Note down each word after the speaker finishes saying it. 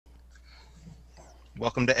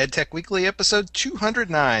Welcome to EdTech Weekly, episode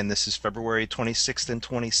 209. This is February 26th and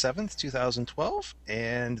 27th, 2012,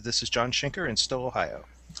 and this is John Schinker in Stowe, Ohio.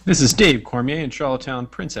 This is Dave Cormier in Charlottetown,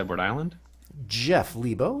 Prince Edward Island. Jeff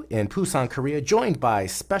Lebow in Busan, Korea, joined by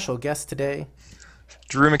special guest today,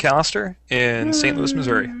 Drew McAllister in St. Louis,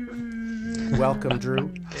 Missouri. Welcome,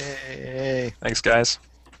 Drew. Hey. Thanks, guys.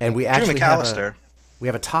 And we Drew actually McAllister.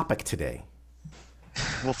 have a topic today.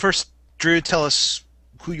 Well, first, Drew, tell us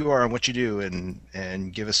who you are and what you do,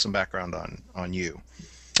 and give us some background on you.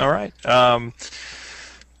 All right. Drew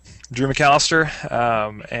McAllister,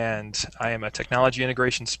 and I am a technology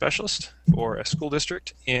integration specialist for a school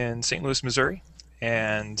district in St. Louis, Missouri.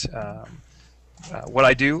 And what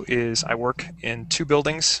I do is I work in two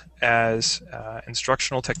buildings as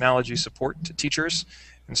instructional technology support to teachers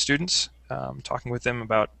and students, talking with them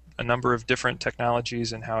about a number of different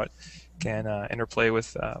technologies and how it can interplay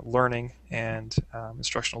with learning and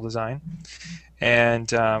instructional design.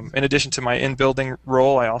 And in addition to my in-building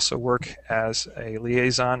role, I also work as a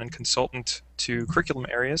liaison and consultant to curriculum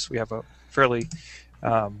areas. We have a fairly,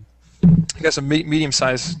 I guess, a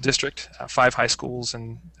medium-sized district, 5 high schools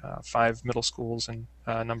and 5 middle schools and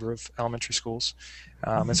a number of elementary schools.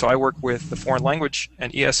 And so I work with the foreign language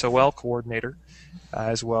and ESOL coordinator,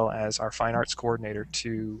 as well as our fine arts coordinator,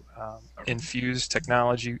 to infuse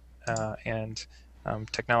technology and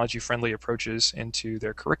technology-friendly approaches into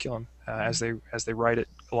their curriculum as they write it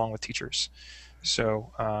along with teachers. So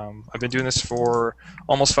I've been doing this for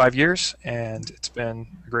almost 5 years, and it's been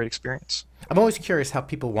a great experience. I'm always curious how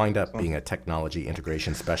people wind up being a technology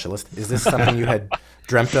integration specialist. Is this something you had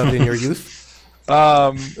dreamt of in your youth?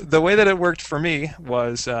 The way that it worked for me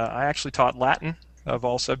was I actually taught Latin, of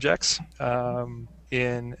all subjects,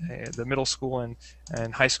 in the middle school and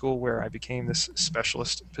high school, where I became this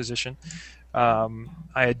specialist position. I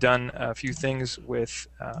had done a few things with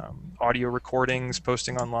audio recordings,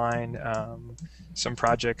 posting online, some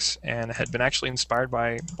projects, and had been actually inspired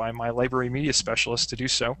by my library media specialist to do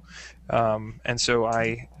so. And so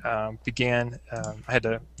I began, I had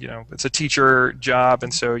to, it's a teacher job,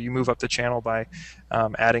 and so you move up the channel by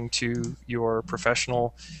adding to your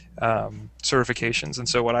professional certifications. And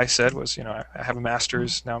so what I said was, I have a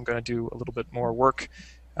master's, now I'm going to do a little bit more work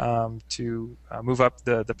to move up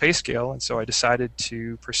the pay scale, and so I decided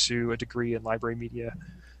to pursue a degree in library media,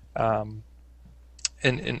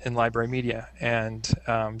 in library media, and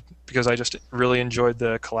because I just really enjoyed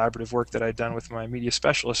the collaborative work that I'd done with my media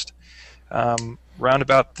specialist. Round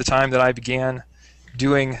about the time that I began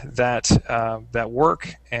doing that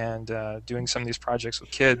work and doing some of these projects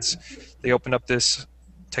with kids, they opened up this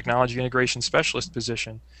technology integration specialist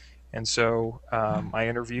position. And so I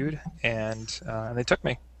interviewed, and they took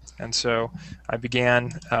me. And so I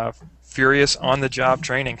began furious on-the-job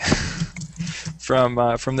training from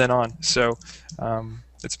then on. So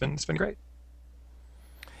it's been great.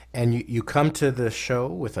 And you come to the show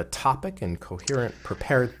with a topic and coherent,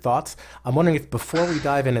 prepared thoughts. I'm wondering if, before we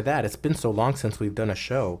dive into that, it's been so long since we've done a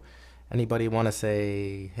show. Anybody want to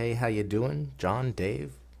say, hey, how you doing? John,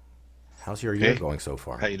 Dave, how's your year going so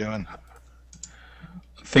far? How you doing?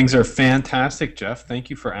 Things are fantastic, Jeff. Thank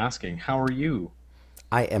you for asking. How are you?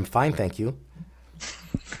 I am fine, thank you.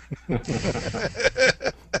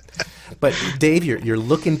 But Dave, you're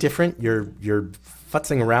looking different. You're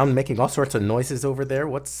futzing around, making all sorts of noises over there.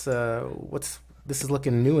 What's this is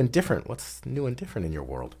looking new and different. What's new and different in your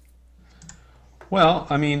world? Well,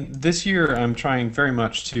 I mean, this year I'm trying very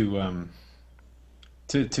much to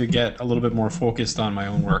get a little bit more focused on my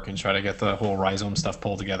own work and try to get the whole rhizome stuff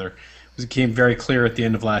pulled together. It became very clear at the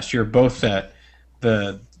end of last year, both that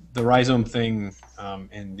the rhizome thing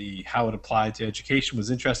and how it applied to education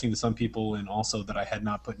was interesting to some people, and also that I had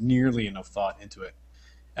not put nearly enough thought into it,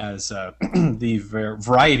 as the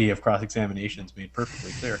variety of cross-examinations made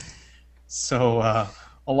perfectly clear. So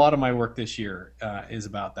a lot of my work this year is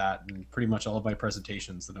about that, and pretty much all of my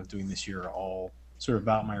presentations that I'm doing this year are all sort of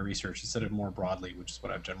about my research instead of more broadly, which is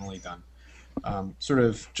what I've generally done. Sort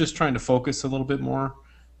of just trying to focus a little bit more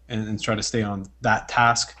and try to stay on that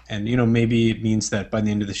task. And maybe it means that by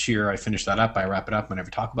the end of this year I finish that up, I wrap it up, and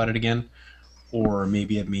never talk about it again, or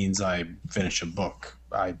maybe it means I finish a book.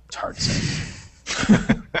 It's hard to say.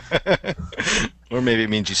 Or maybe it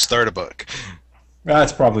means you start a book.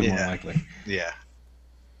 That's probably more likely. Yeah.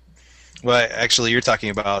 Well, actually, you're talking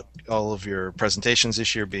about all of your presentations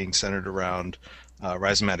this year being centered around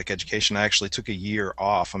rhizomatic education. I actually took a year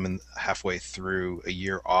off. I'm halfway through a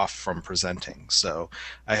year off from presenting. So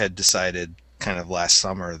I had decided kind of last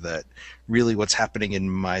summer that really what's happening in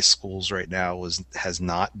my schools right now has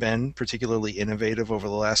not been particularly innovative over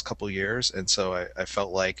the last couple years. And so I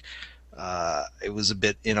felt like it was a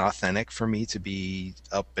bit inauthentic for me to be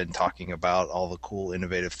up and talking about all the cool,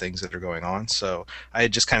 innovative things that are going on. So I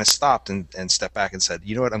had just kind of stopped and stepped back and said,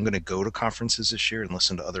 you know what, I'm going to go to conferences this year and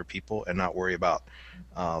listen to other people and not worry about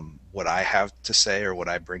what I have to say or what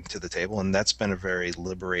I bring to the table. And that's been a very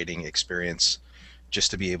liberating experience,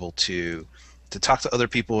 just to be able to talk to other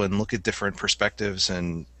people and look at different perspectives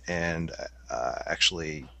and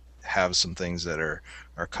actually have some things that are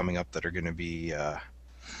coming up that are going to be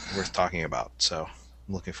worth talking about. So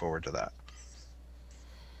I'm looking forward to that.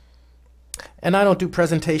 And I don't do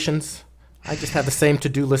presentations. I just have the same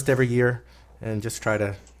to-do list every year and just try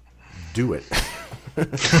to do it.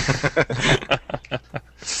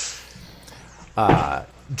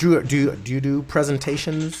 Do you do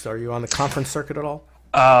presentations? Are you on the conference circuit at all?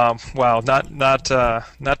 Well, not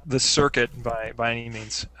the circuit by any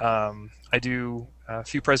means. I do a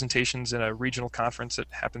few presentations in a regional conference that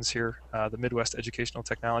happens here, the Midwest Educational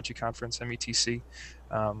Technology Conference, METC.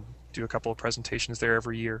 Do a couple of presentations there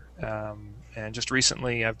every year. And just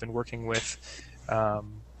recently, I've been working with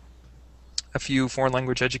a few foreign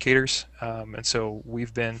language educators, and so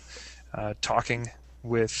we've been talking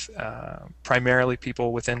with primarily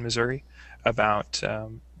people within Missouri about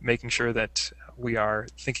making sure that we are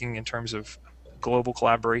thinking in terms of global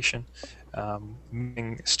collaboration,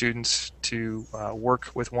 moving students to work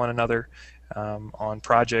with one another on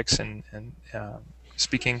projects and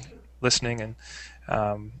speaking, listening,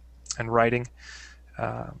 and writing,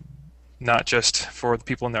 not just for the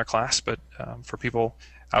people in their class, but for people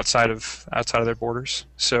outside of their borders.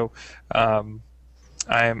 So I'm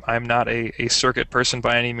not a circuit person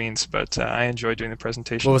by any means, but I enjoy doing the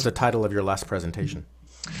presentations. What was the title of your last presentation?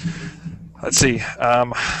 Let's see.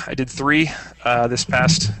 I did 3 this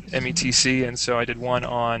past METC, and so I did one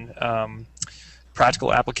on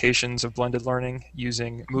practical applications of blended learning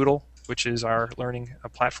using Moodle, which is our learning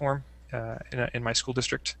platform in my school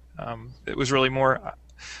district. It was really more,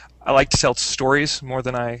 I like to tell stories more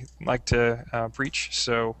than I like to preach,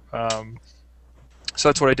 so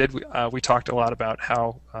that's what I did. We talked a lot about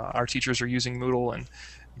how our teachers are using Moodle and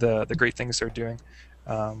the great things they're doing.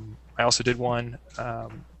 I also did one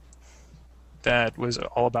that was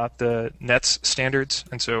all about the NETS standards,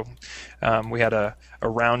 and so we had a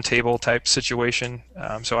round table type situation.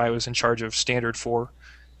 So I was in charge of standard 4,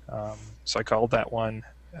 so I called that one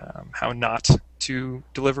how not to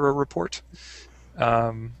deliver a report.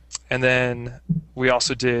 And then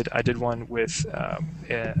I did one with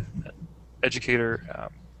educator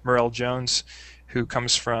Morel Jones, who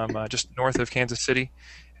comes from just north of Kansas City.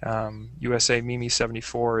 USA Mimi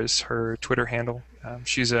 74 is her Twitter handle.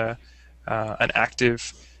 She's an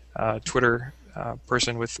active Twitter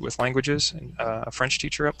person with languages, and a French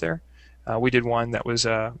teacher up there. We did one that was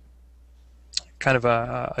kind of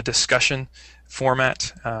a discussion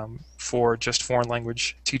format for just foreign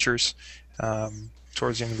language teachers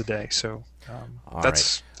towards the end of the day. So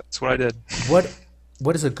that's what I did.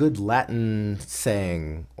 What is a good Latin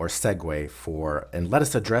saying or segue for, and let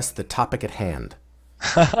us address the topic at hand?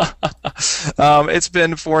 It's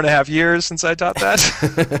been 4.5 years since I taught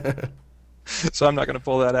that. So I'm not going to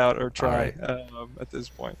pull that out or try at this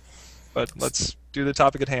point. But let's do the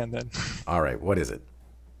topic at hand then. All right, what is it?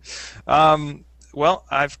 Well,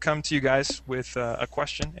 I've come to you guys with a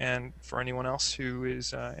question, and for anyone else who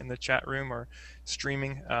is in the chat room or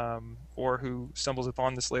streaming, or who stumbles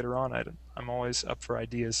upon this later on, I'm always up for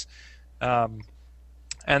ideas. And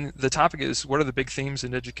the topic is, what are the big themes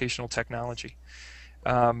in educational technology?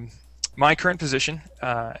 My current position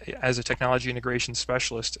as a technology integration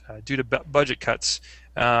specialist, due to budget cuts,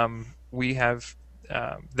 we have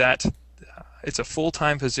that it's a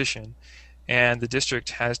full-time position, and the district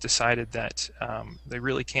has decided that they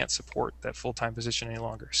really can't support that full-time position any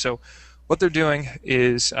longer. So what they're doing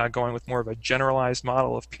is going with more of a generalized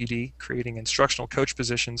model of PD, creating instructional coach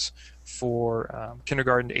positions for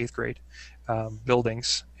kindergarten to 8th grade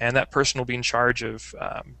buildings, and that person will be in charge of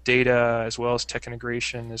data, as well as tech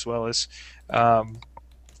integration, as well as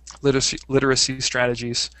literacy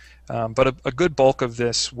strategies. But a good bulk of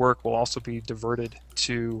this work will also be diverted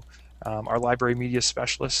to our library media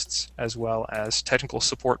specialists, as well as technical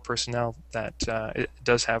support personnel that it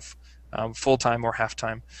does have full-time or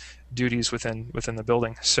half-time duties within the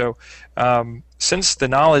building. So since the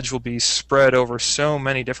knowledge will be spread over so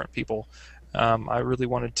many different people, I really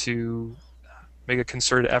wanted to make a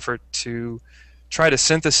concerted effort to try to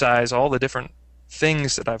synthesize all the different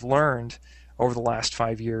things that I've learned over the last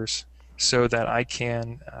 5 years, so that I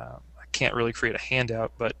can't really create a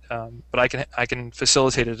handout, but I can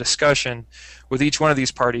facilitate a discussion with each one of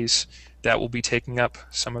these parties that will be taking up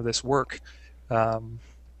some of this work,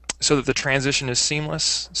 so that the transition is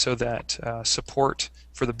seamless, so that support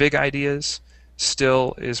for the big ideas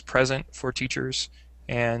still is present for teachers.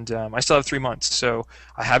 And I still have 3 months, so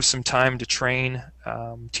I have some time to train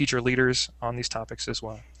teacher leaders on these topics as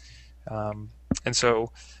well. And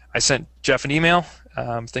so I sent Jeff an email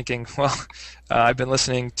thinking, well, I've been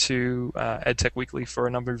listening to EdTech Weekly for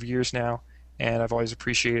a number of years now, and I've always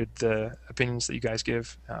appreciated the opinions that you guys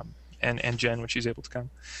give, and Jen when she's able to come.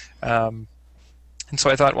 And so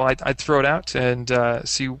I thought, well, I'd throw it out and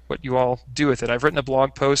see what you all do with it. I've written a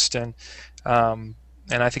blog post, and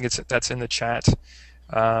I think that's in the chat.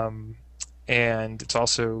 And it's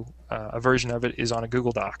also a version of it is on a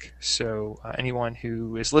Google Doc. So anyone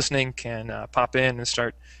who is listening can pop in and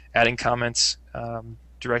start adding comments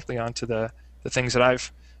directly onto the things that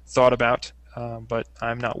I've thought about. But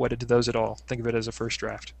I'm not wedded to those at all. Think of it as a first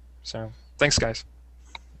draft. So thanks, guys.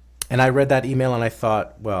 And I read that email and I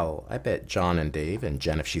thought, well, I bet John and Dave and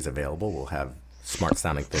Jen, if she's available, will have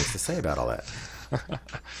smart-sounding things to say about all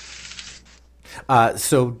that.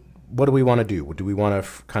 So what do we want to do? Do we want to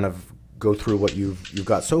kind of go through what you've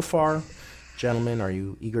got so far? Gentlemen, are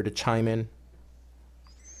you eager to chime in?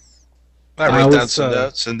 I wrote down some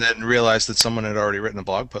notes and then realized that someone had already written a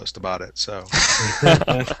blog post about it. So,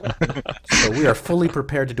 so we are fully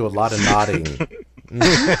prepared to do a lot of nodding.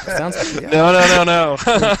 Sounds like, yeah. No.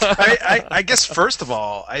 I guess first of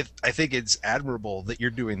all, I think it's admirable that you're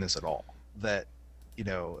doing this at all. That, you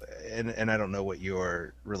know, and I don't know what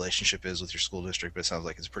your relationship is with your school district, but it sounds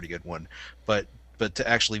like it's a pretty good one. But to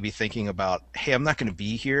actually be thinking about, hey, I'm not going to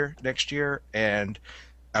be here next year, and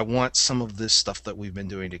I want some of this stuff that we've been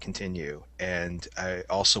doing to continue, and I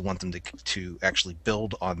also want them to actually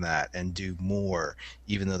build on that and do more,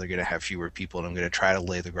 even though they're going to have fewer people, and I'm going to try to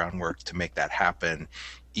lay the groundwork to make that happen,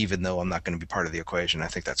 even though I'm not going to be part of the equation. I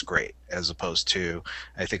think that's great, as opposed to,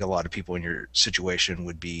 I think a lot of people in your situation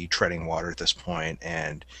would be treading water at this point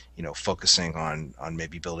and, you know, focusing on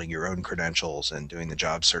maybe building your own credentials and doing the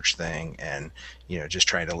job search thing and, you know, just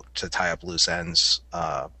trying to tie up loose ends.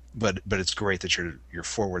 But it's great that you're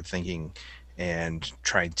forward thinking and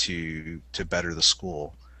trying to better the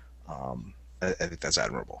school. I think that's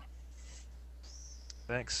admirable.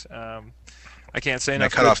 Thanks. I can't say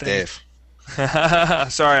enough. I cut off Dave.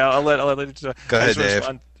 Sorry, I'll let Go ahead,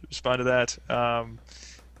 Dave. Respond to that.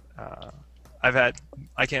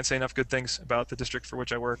 I can't say enough good things about the district for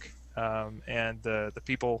which I work, and the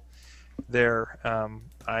people there.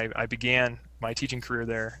 I began my teaching career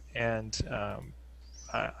there, and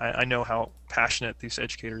I know how passionate these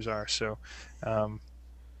educators are. So,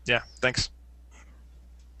 yeah, thanks.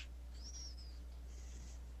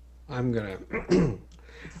 I'm gonna.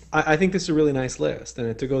 I think this is a really nice list,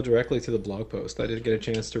 and to go directly to the blog post, I did get a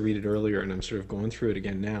chance to read it earlier, and I'm sort of going through it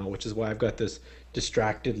again now, which is why I've got this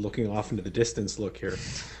distracted, looking off into the distance look here.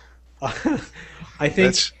 I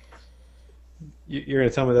think you're going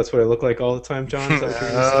to tell me that's what I look like all the time, John?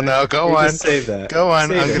 Oh, no, go on. Save that. Go on.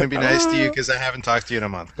 Save I'm going to it. be nice to you because I haven't talked to you in a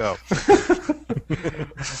month. Go.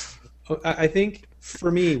 I think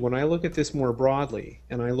for me, when I look at this more broadly,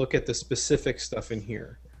 and I look at the specific stuff in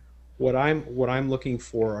here, what I'm looking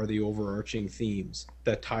for are the overarching themes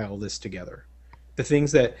that tie all this together. The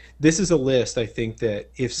things that, this is a list, I think, that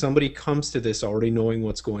if somebody comes to this already knowing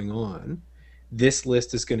what's going on, this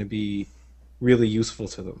list is going to be really useful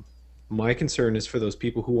to them. My concern is for those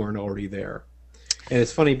people who aren't already there. And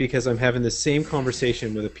it's funny because I'm having the same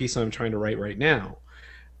conversation with a piece I'm trying to write right now,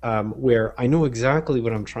 where I know exactly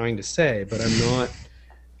what I'm trying to say, but I'm not,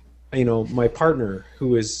 you know, my partner,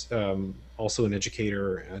 who is also an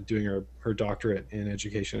educator, doing her doctorate in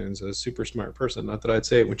education, and is a super smart person, not that I'd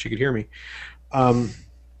say it when she could hear me,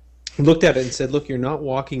 looked at it and said, look, you're not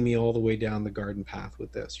walking me all the way down the garden path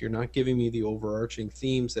with this. You're not giving me the overarching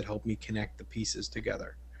themes that help me connect the pieces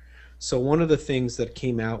together. So one of the things that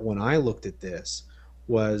came out when I looked at this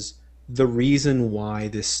was the reason why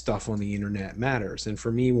this stuff on the internet matters. And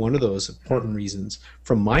for me, one of those important reasons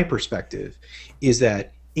from my perspective is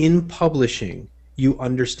that in publishing, you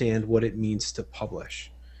understand what it means to publish.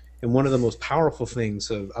 And one of the most powerful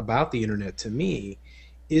things about the internet to me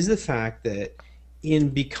is the fact that in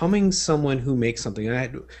becoming someone who makes something,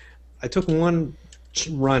 I took one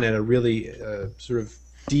run at a really sort of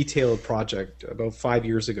detailed project about 5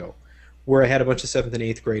 years ago, where I had a bunch of 7th and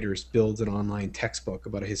 8th graders build an online textbook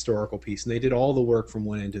about a historical piece, and they did all the work from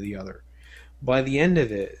one end to the other. By the end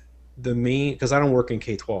of it, because I don't work in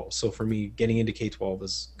K-12, so for me, getting into K-12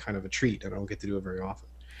 is kind of a treat, and I don't get to do it very often.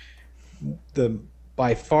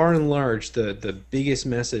 By far and large, the biggest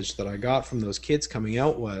message that I got from those kids coming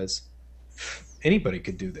out was, anybody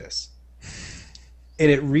could do this. And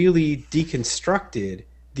it really deconstructed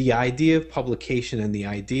the idea of publication and the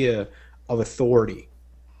idea of authority,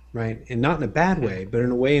 right? And not in a bad way, but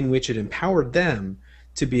in a way in which it empowered them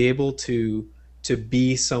to be able to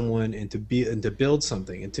be someone and to build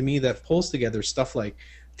something. And to me, that pulls together stuff like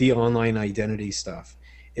the online identity stuff.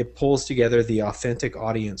 It pulls together the authentic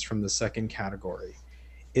audience from the second category.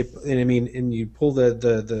 And I mean, and you pull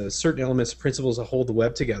the certain elements, principles that hold the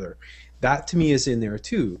web together. That to me is in there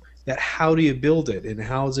too. That how do you build it, and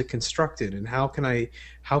how is it constructed, and how can I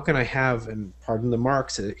have, and pardon the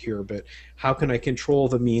marks here, but how can I control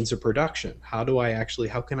the means of production? How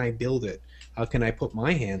can I build it? How can I put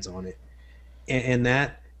my hands on it? And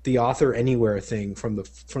that the author anywhere thing from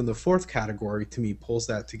the fourth category to me pulls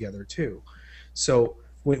that together too. So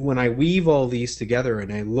when I weave all these together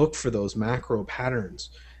and I look for those macro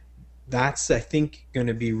patterns, that's, I think, going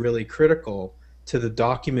to be really critical to the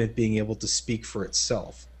document being able to speak for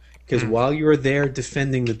itself. Because while you're there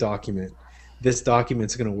defending the document, this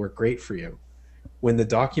document's going to work great for you. When the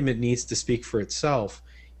document needs to speak for itself,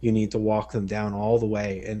 you need to walk them down all the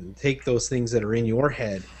way and take those things that are in your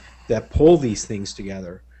head that pull these things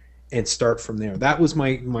together and start from there. That was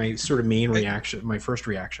my sort of main reaction, my first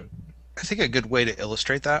reaction. I think a good way to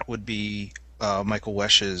illustrate that would be Michael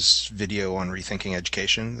Wesch's video on rethinking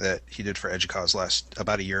education that he did for EDUCAUSE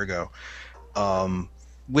about a year ago,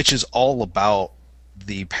 which is all about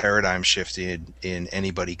the paradigm shift in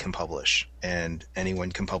anybody can publish and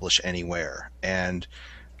anyone can publish anywhere. And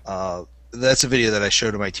that's a video that I show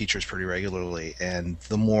to my teachers pretty regularly, and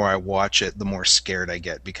the more I watch it, the more scared I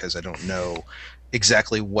get, because I don't know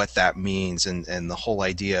exactly what that means, and the whole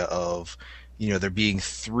idea of, you know, there being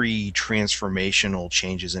three transformational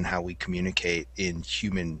changes in how we communicate in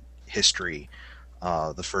human history.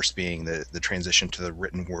 The first being the transition to the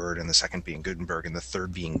written word, and the second being Gutenberg, and the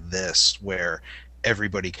third being this, where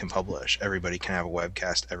everybody can publish, everybody can have a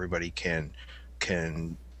webcast, everybody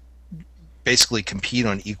can basically compete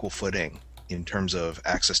on equal footing in terms of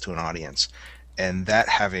access to an audience, and that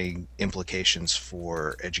having implications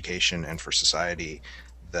for education and for society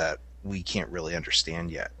that we can't really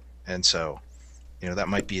understand yet. And so, you know, that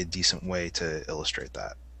might be a decent way to illustrate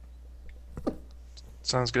that.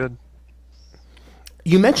 Sounds good.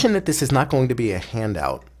 You mentioned that this is not going to be a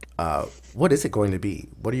handout. What is it going to be?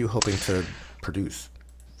 What are you hoping to produce?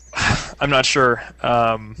 I'm not sure.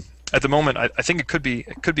 At the moment, I think it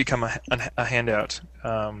could become a handout.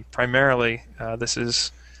 Primarily, this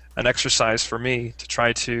is an exercise for me to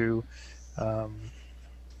try to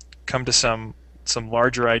come to some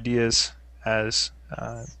larger ideas, as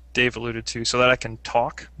Dave alluded to, so that I can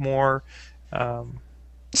talk more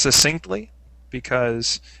succinctly,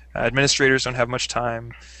 because administrators don't have much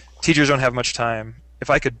time, teachers don't have much time. If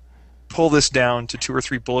I could pull this down to 2 or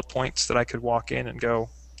 3 bullet points that I could walk in and go,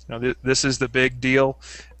 you know, this is the big deal,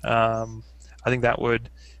 I think that would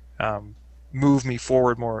move me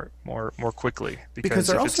forward more quickly. Because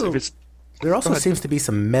there also seems to be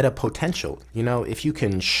some meta potential. You know, if you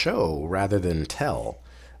can show rather than tell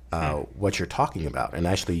what you're talking about, and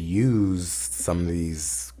actually use some of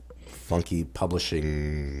these funky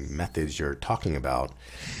publishing methods you're talking about,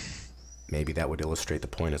 maybe that would illustrate the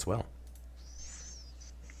point as well.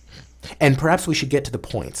 And perhaps we should get to the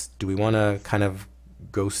points. Do we want to kind of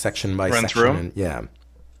go section by Run section? through? And, yeah.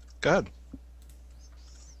 Good.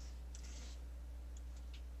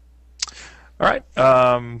 All right.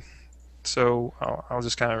 So I'll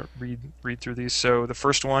just kind of read through these. So the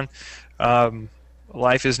first one,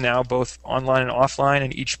 life is now both online and offline,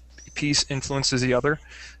 and each piece influences the other.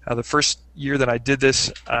 The first year that I did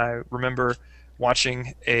this, I remember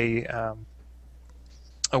watching a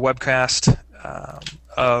webcast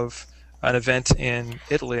of an event in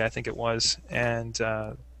Italy, I think it was, and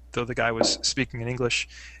though the guy was speaking in English,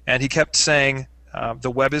 and he kept saying,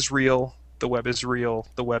 the web is real, the web is real,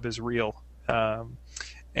 the web is real.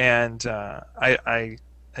 And I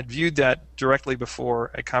had viewed that directly before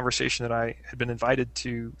a conversation that I had been invited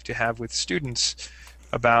to have with students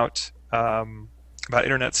about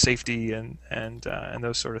internet safety and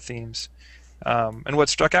those sort of themes. And what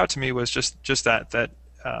struck out to me was just that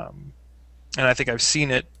and I think I've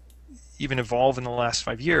seen it even evolve in the last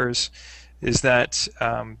 5 years, is that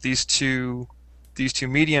these two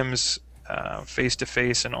mediums,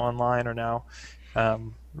 face-to-face and online, are now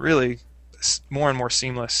really more and more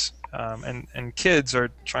seamless, and kids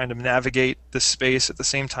are trying to navigate the space at the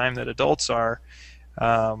same time that adults are,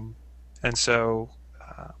 and so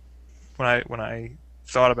when I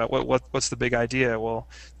thought about what's the big idea, well,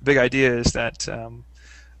 the big idea is that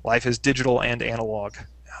life is digital and analog,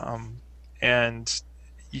 and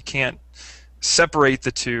you can't separate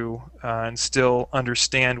the two and still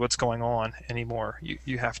understand what's going on anymore.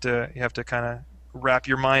 You have to kind of wrap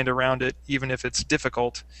your mind around it, even if it's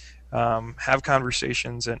difficult. Have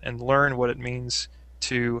conversations and learn what it means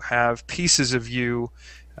to have pieces of you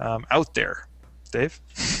out there. Dave?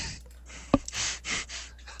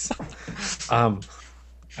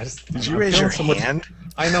 Did you raise your hand?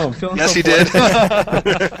 I know, I'm feeling Yes, so he did.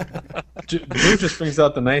 Blue just brings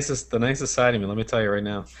out the nicest side of me, let me tell you right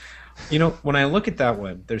now. You know, when I look at that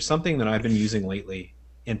one, there's something that I've been using lately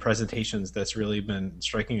in presentations that's really been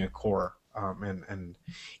striking a core, and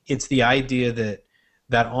it's the idea that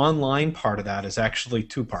that online part of that is actually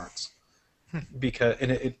two parts, because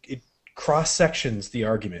and it cross sections the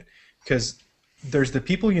argument, because there's the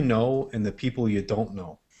people you know and the people you don't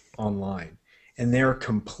know online, and they're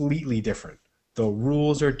completely different. The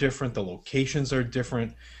rules are different, the locations are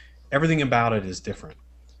different, everything about it is different.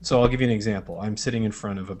 So I'll give you an example. I'm sitting in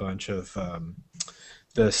front of a bunch of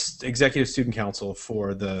the executive student council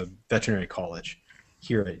for the veterinary college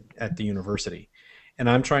here at the university, and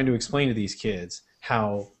I'm trying to explain to these kids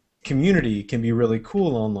how community can be really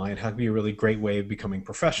cool online, how it can be a really great way of becoming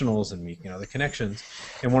professionals and making other connections.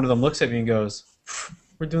 And one of them looks at me and goes,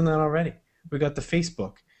 "We're doing that already. We got the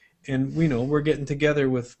Facebook, and we're getting together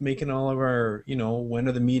with making all of our, when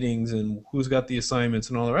are the meetings and who's got the assignments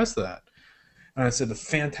and all the rest of that." And I said,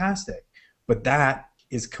 fantastic, but that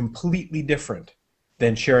is completely different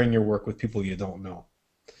than sharing your work with people you don't know.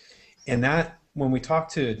 And that, when we talk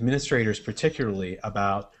to administrators particularly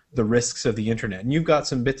about the risks of the internet, and you've got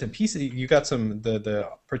some bits and pieces, you got some the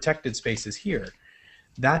protected spaces here,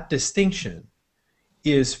 that distinction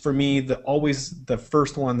is for me always the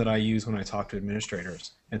first one that I use when I talk to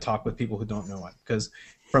administrators and talk with people who don't know it, because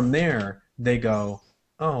from there they go,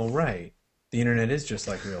 oh right, the internet is just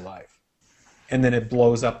like real life. And then it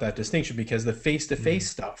blows up that distinction, because the face-to-face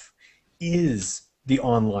stuff is the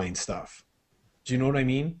online stuff. Do you know what I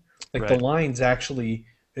mean? Like, right. The lines actually,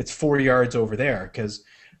 it's 4 yards over there, because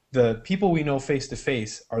the people we know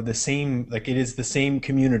face-to-face are the same, like it is the same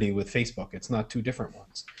community with Facebook. It's not two different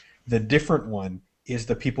ones. The different one is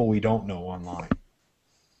the people we don't know online.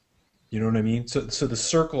 You know what I mean? So the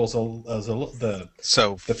circles, the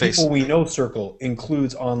people we know circle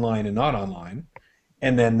includes online and not online,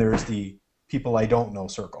 and then there's the people I don't know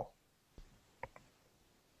circle.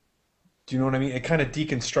 Do you know what I mean? It kind of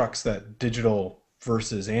deconstructs that digital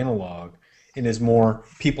versus analog, and is more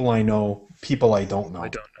people I know, people I don't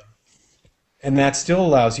know. And that still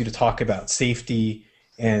allows you to talk about safety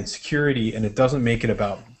and security, and it doesn't make it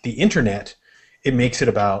about the internet. It makes it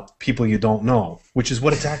about people you don't know, which is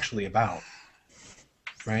what it's actually about,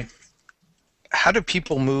 right? How do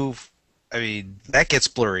people move? I mean, that gets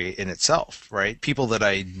blurry in itself, right? People that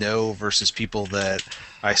I know versus people that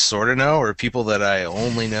I sort of know, or people that I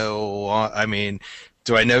only know. I mean,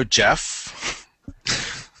 do I know Jeff?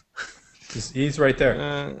 He's right there.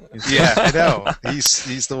 Yeah, I know.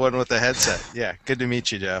 He's the one with the headset. Yeah, good to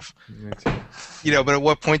meet you, Jeff. But at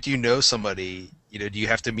what point do you know somebody? Do you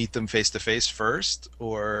have to meet them face to face first,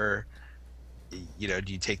 or do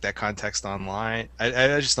you take that context online?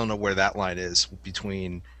 I just don't know where that line is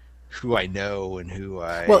between who I know and who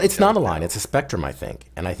I Well, it's not a don't line. know. It's a spectrum, I think.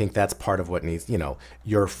 And I think that's part of what needs,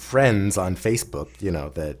 your friends on Facebook,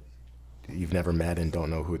 that you've never met and don't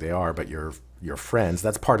know who they are, but your friends,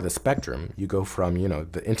 that's part of the spectrum. You go from,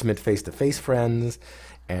 the intimate face-to-face friends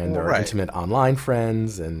and our intimate online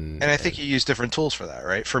friends. And I think you use different tools for that,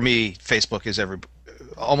 right? For me, Facebook is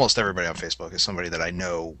almost everybody on Facebook is somebody that I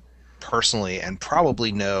know personally and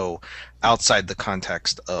probably know outside the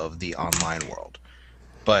context of the online world.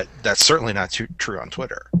 But that's certainly not true on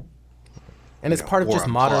Twitter. And it's part of just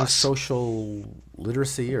modern Plus. social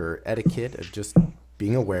literacy or etiquette of just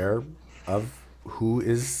being aware of who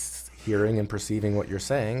is hearing and perceiving what you're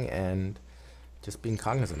saying and just being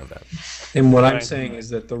cognizant of that. And what I'm saying is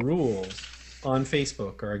that the rules on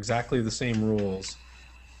Facebook are exactly the same rules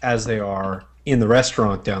as they are in the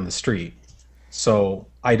restaurant down the street. So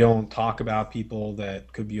I don't talk about people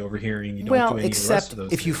that could be overhearing. You don't do any of the rest of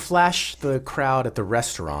those if you things. flash the crowd at the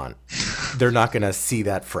restaurant, they're not going to see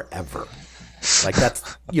that forever. Like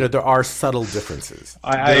that's, there are subtle differences.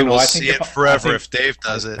 They will see it forever if Dave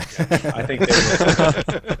does it. I think they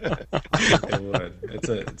would. I think they would.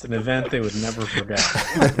 It's an event they would never forget.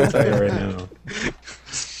 I'll tell you right now.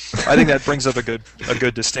 I think that brings up a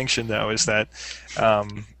good distinction, though, is that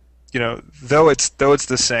though it's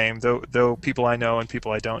the same, though people I know and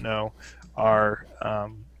people I don't know are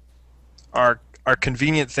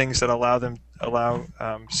convenient things that allow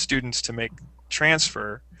students to make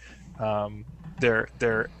transfer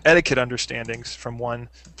their etiquette understandings from one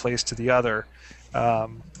place to the other,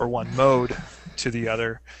 or one mode to the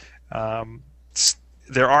other.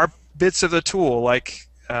 There are bits of the tool, like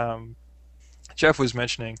Jeff was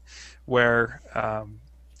mentioning, where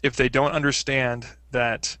if they don't understand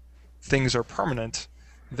that things are permanent,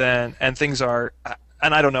 then and things are,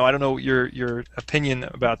 and I don't know your opinion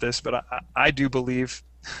about this, but I do believe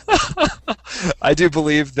I do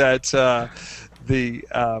believe that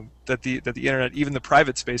that the internet, even the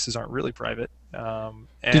private spaces, aren't really private.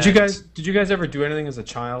 Did you guys ever do anything as a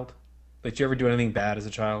child? Like, did you ever do anything bad as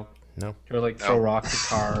a child? No. Or like throw rocks at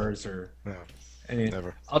cars or? No,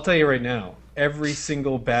 never. I'll tell you right now, every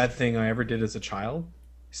single bad thing I ever did as a child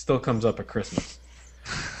still comes up at Christmas.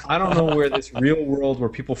 I don't know where this real world where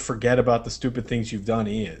people forget about the stupid things you've done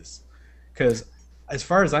is. Because as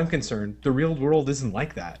far as I'm concerned, the real world isn't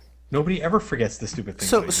like that. Nobody ever forgets the stupid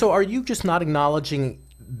things. So are you just not acknowledging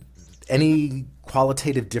any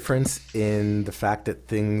qualitative difference in the fact that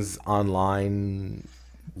things online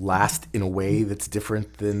last in a way that's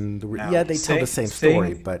different than the yeah, they tell the same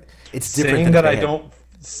story, but it's different than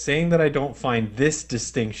saying that I don't find this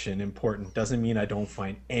distinction important doesn't mean I don't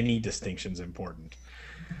find any distinctions important.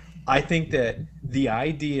 I think that the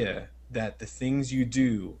idea that the things you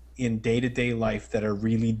do in day-to-day life that are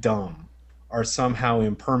really dumb are somehow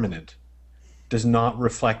impermanent does not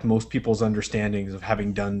reflect most people's understandings of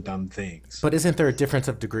having done dumb things. But isn't there a difference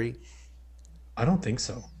of degree? I don't think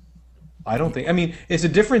so. I mean, it's a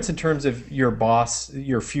difference in terms of your boss,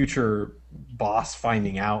 your future boss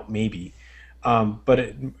finding out, maybe. But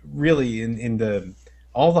it really, in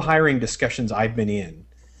all the hiring discussions I've been in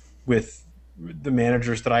with the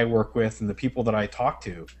managers that I work with and the people that I talk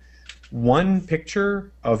to, one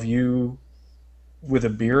picture of you with a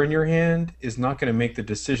beer in your hand is not going to make the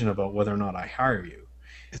decision about whether or not I hire you.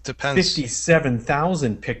 It depends.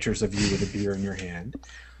 57,000 pictures of you with a beer in your hand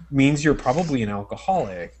means you're probably an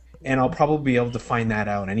alcoholic, and I'll probably be able to find that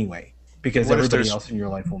out anyway, because everybody else in your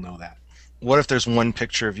life will know that. What if there's one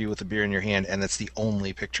picture of you with a beer in your hand and that's the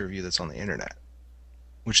only picture of you that's on the internet?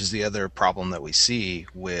 Which is the other problem that we see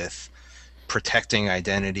with protecting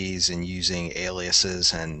identities and using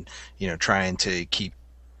aliases and, you know, trying to keep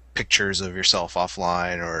pictures of yourself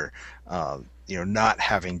offline or, you know, not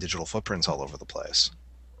having digital footprints all over the place.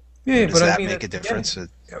 Yeah, does that make a difference?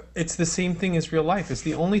 It's the same thing as real life. It's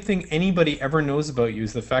the only thing anybody ever knows about you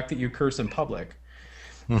is the fact that you curse in public.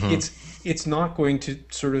 It's not going to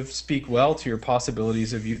sort of speak well to your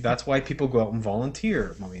possibilities of you. That's why people go out and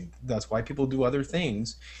volunteer. I mean, that's why people do other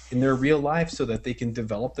things in their real life so that they can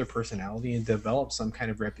develop their personality and develop some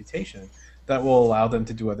kind of reputation that will allow them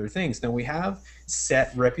to do other things. Now, we have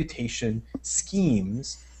set reputation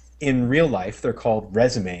schemes in real life. They're called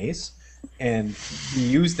resumes, and we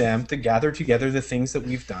use them to gather together the things that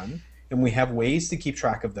we've done, and we have ways to keep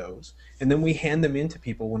track of those, and then we hand them in to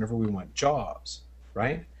people whenever we want jobs.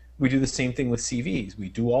 Right? We do the same thing with CVs. We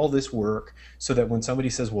do all this work so that when somebody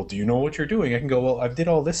says, well, do you know what you're doing? I can go, well, I did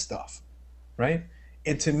all this stuff. Right?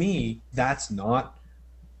 And to me, that's not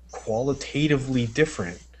qualitatively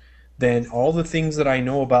different than all the things that I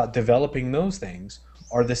know about developing those things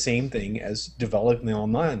are the same thing as developing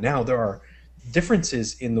online. Now, there are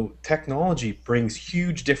differences in the technology, brings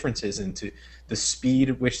huge differences into the speed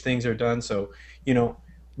at which things are done. So, you know,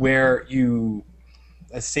 where you...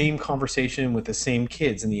 a same conversation with the same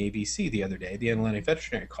kids in the ABC the other day, the Atlantic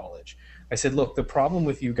Veterinary College. I said, look, the problem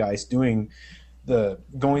with you guys going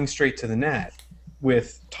straight to the net with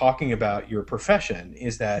talking about your profession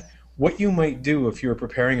is that what you might do if you're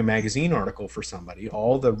preparing a magazine article for somebody,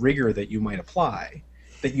 all the rigor that you might apply,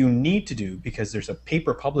 that you need to do because there's a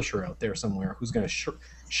paper publisher out there somewhere who's going to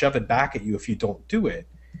shove it back at you if you don't do it,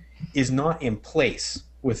 is not in place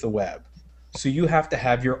with the web. So you have to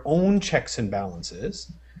have your own checks and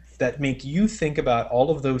balances that make you think about all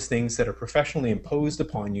of those things that are professionally imposed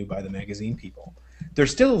upon you by the magazine people.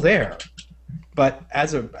 They're still there, but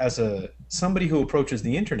as somebody who approaches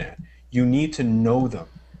the internet, you need to know them.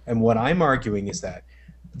 And what I'm arguing is that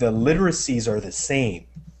the literacies are the same.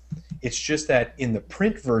 It's just that in the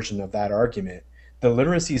print version of that argument, the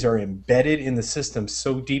literacies are embedded in the system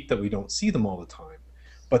so deep that we don't see them all the time.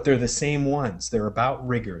 But they're the same ones. They're about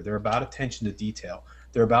rigor. They're about attention to detail.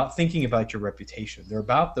 They're about thinking about your reputation. They're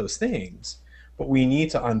about those things, but we need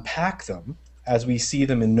to unpack them as we see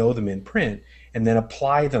them and know them in print and then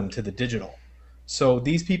apply them to the digital. So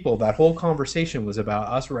these people, that whole conversation was about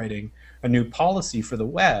us writing a new policy for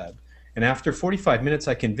the web. And after 45 minutes,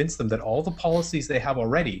 I convinced them that all the policies they have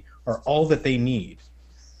already are all that they need.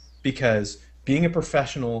 Because being a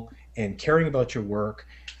professional and caring about your work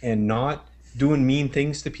and not doing mean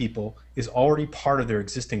things to people is already part of their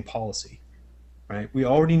existing policy, right? We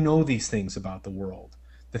already know these things about the world.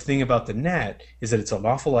 The thing about the net is that it's an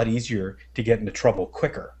awful lot easier to get into trouble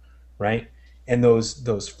quicker, right? And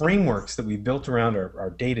those frameworks that we built around our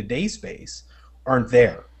day-to-day space aren't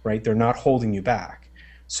there, right? They're not holding you back.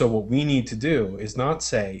 So what we need to do is not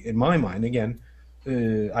say, in my mind, again,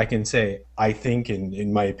 I can say I think, and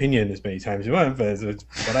in my opinion, as many times as you want, but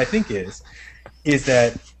what I think is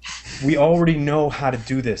that we already know how to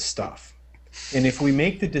do this stuff. And if we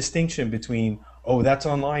make the distinction between, oh, that's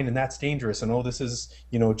online and that's dangerous, and oh, this is,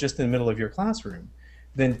 you know, just in the middle of your classroom,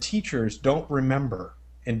 then teachers don't remember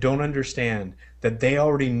and don't understand that they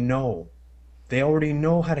already know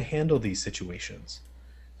how to handle these situations,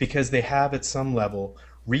 because they have at some level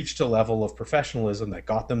reached a level of professionalism that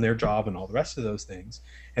got them their job and all the rest of those things,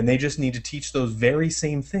 and they just need to teach those very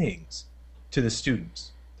same things to the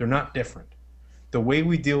students. They're not different. The way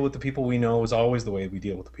we deal with the people we know is always the way we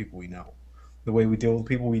deal with the people we know. The way we deal with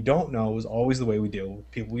people we don't know is always the way we deal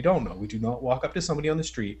with people we don't know. We do not walk up to somebody on the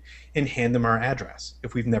street and hand them our address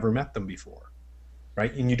if we've never met them before,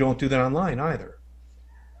 right? And you don't do that online either.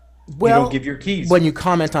 Well, you don't give your keys. When you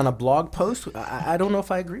comment on a blog post, I don't know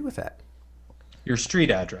if I agree with that. Your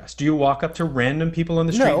street address. Do you walk up to random people on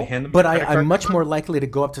the street and hand them but your credit card? I'm much more likely to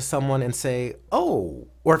go up to someone and say, oh,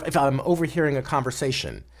 or if I'm overhearing a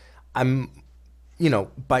conversation, I'm, you know,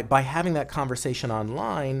 by having that conversation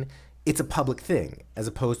online, it's a public thing as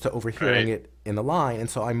opposed to overhearing it in the line. And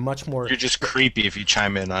so I'm much more... You're just creepy if you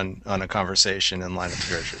chime in on a conversation in line at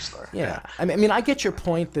the grocery store. Yeah. I mean, I get your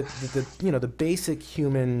point that the you know, the basic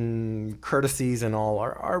human courtesies and all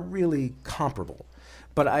are really comparable.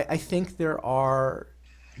 But I think there are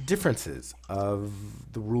differences of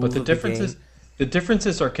the rules of the game. The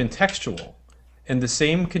differences are contextual. And the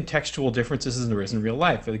same contextual differences as there is in real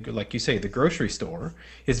life. Like you say, the grocery store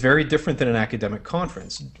is very different than an academic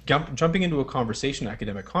conference. Jumping into a conversation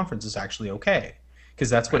academic conference is actually okay, because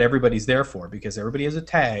that's what everybody's there for, because everybody has a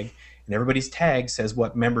tag, and everybody's tag says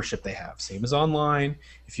what membership they have. Same as online.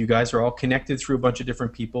 If you guys are all connected through a bunch of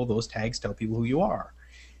different people, those tags tell people who you are.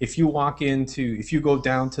 If you go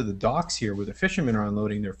down to the docks here where the fishermen are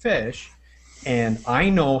unloading their fish, and I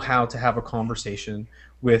know how to have a conversation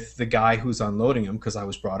with the guy who's unloading them because I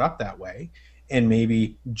was brought up that way, and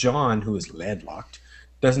maybe John, who is landlocked,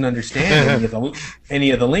 doesn't understand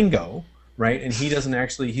any of the lingo, right? And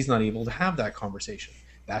he's not able to have that conversation.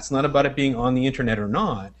 That's not about it being on the internet or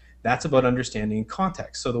not. That's about understanding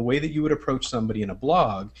context. So the way that you would approach somebody in a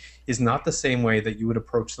blog is not the same way that you would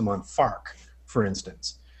approach them on Fark, for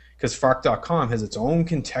instance. Because Fark.com has its own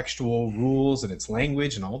contextual rules and its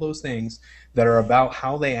language and all those things that are about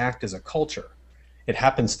how they act as a culture. It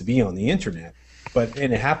happens to be on the internet,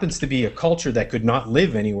 and it happens to be a culture that could not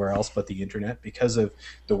live anywhere else but the internet because of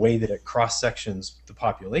the way that it cross-sections the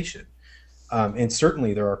population. And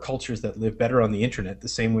certainly there are cultures that live better on the internet, the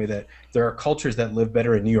same way that there are cultures that live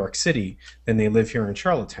better in New York City than they live here in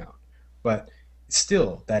Charlottetown. But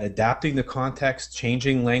still, that adapting the context,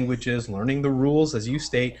 changing languages, learning the rules, as you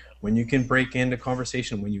state, when you can break into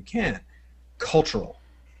conversation, when you can't, cultural,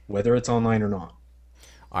 whether it's online or not.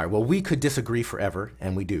 All right. Well, we could disagree forever,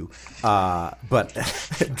 and we do. But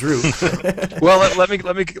Drew. Well, let me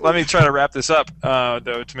try to wrap this up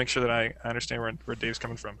though, to make sure that I understand where Dave's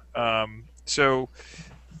coming from. So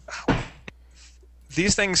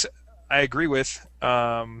these things I agree with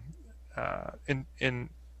in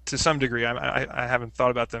to some degree. I haven't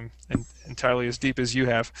thought about them entirely as deep as you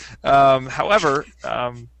have. However,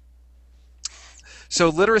 so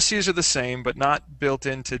literacies are the same, but not built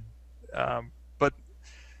into.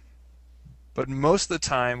 But most of the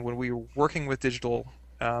time, when we're working with digital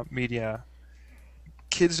media,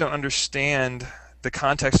 kids don't understand the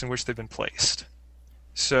context in which they've been placed.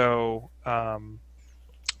 So,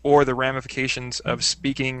 or the ramifications of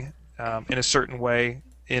speaking in a certain way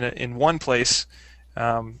in one place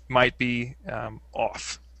might be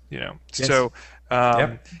off. You know. Yes. So,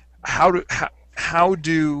 how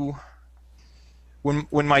do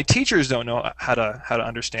when my teachers don't know how to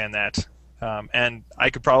understand that? And I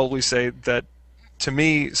could probably say that, to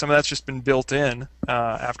me, some of that's just been built in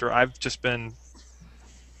after I've just been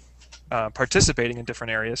participating in different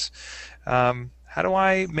areas. How do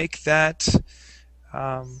I make that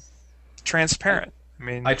transparent? I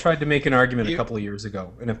mean, I tried to make an argument a couple of years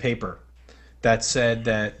ago in a paper that said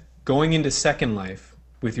that going into Second Life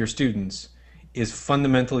with your students is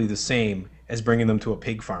fundamentally the same as bringing them to a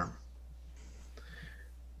pig farm.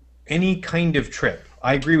 Any kind of trip.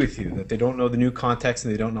 I agree with you that they don't know the new context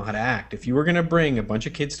and they don't know how to act. If you were going to bring a bunch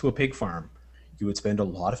of kids to a pig farm, you would spend a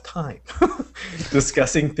lot of time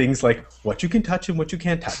discussing things like what you can touch and what you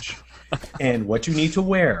can't touch, and what you need to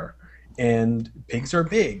wear. And pigs are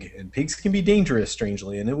big, and pigs can be dangerous,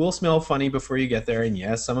 strangely, and it will smell funny before you get there. And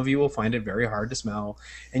yes, some of you will find it very hard to smell,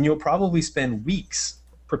 and you'll probably spend weeks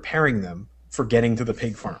preparing them for getting to the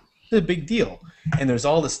pig farm. It's a big deal. And there's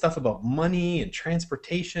all this stuff about money and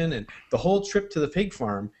transportation and the whole trip to the pig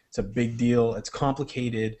farm. It's a big deal. It's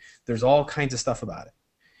complicated. There's all kinds of stuff about it.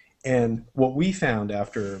 And what we found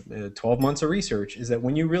after 12 months of research is that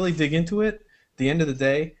when you really dig into it, at the end of the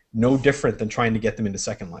day, no different than trying to get them into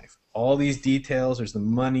Second Life. All these details, there's the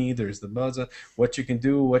money, there's the buzz, what you can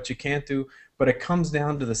do, what you can't do, but it comes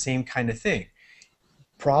down to the same kind of thing.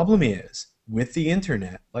 Problem is, with the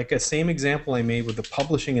internet, like the same example I made with the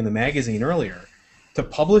publishing in the magazine earlier, to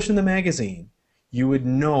publish in the magazine, you would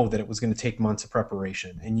know that it was going to take months of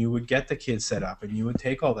preparation, and you would get the kids set up, and you would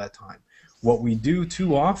take all that time. What we do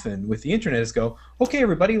too often with the internet is go, okay,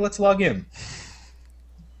 everybody, let's log in,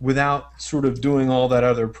 without sort of doing all that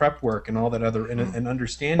other prep work and all that other, and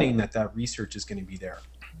understanding that that research is going to be there.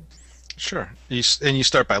 Sure, and you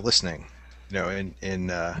start by listening, you know,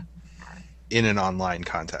 in an online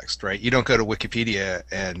context, right? You don't go to Wikipedia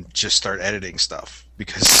and just start editing stuff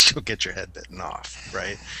because you'll get your head bitten off,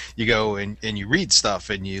 right? You go and you read stuff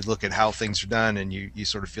and you look at how things are done, and you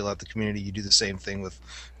sort of feel out the community. You do the same thing with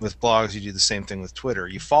blogs. You do the same thing with Twitter.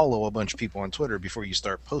 You follow a bunch of people on Twitter before you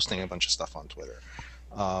start posting a bunch of stuff on Twitter.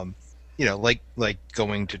 You know, like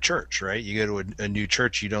going to church, right? You go to a new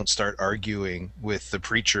church, you don't start arguing with the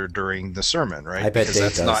preacher during the sermon, right? I bet because Dave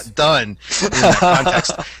that's does. not done in that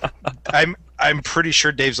context. I'm pretty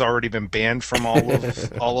sure Dave's already been banned from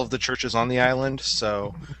all of the churches on the island.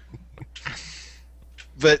 So,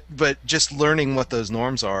 but just learning what those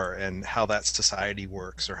norms are and how that society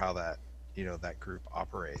works, or how that, you know, that group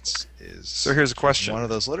operates is. So here's a question. One of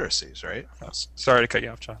those literacies, right? Sorry to cut you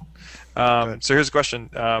off, John. So here's a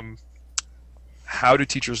question. How do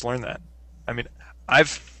teachers learn that? I mean,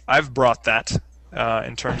 I've brought that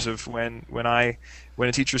in terms of when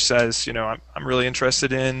a teacher says, you know, I'm really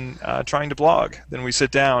interested in trying to blog, then we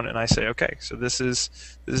sit down and I say, okay, so this is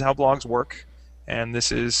how blogs work, and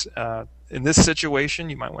this is in this situation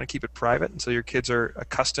you might want to keep it private until your kids are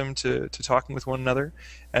accustomed to talking with one another,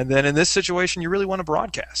 and then in this situation you really want to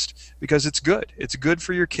broadcast because it's good. It's good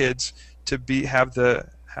for your kids to have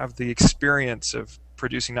the experience of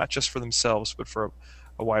producing not just for themselves but for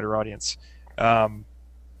a wider audience.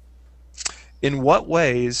 In what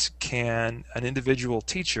ways can an individual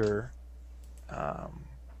teacher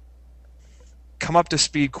come up to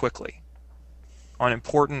speed quickly on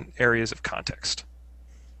important areas of context?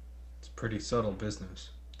 It's pretty subtle business,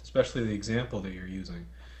 especially the example that you're using.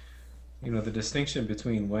 You know, the distinction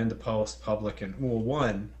between when to post public and, well,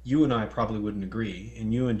 one, you and I probably wouldn't agree,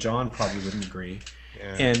 and you and John probably wouldn't agree.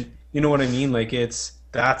 Yeah. And you know what I mean? Like,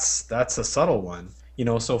 that's a subtle one. You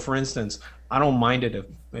know, so for instance, I don't mind it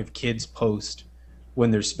if kids post when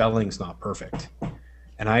their spelling's not perfect.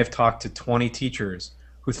 And I have talked to 20 teachers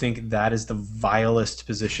who think that is the vilest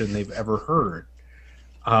position they've ever heard.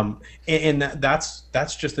 And that's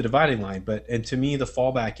just the dividing line. And to me, the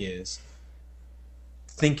fallback is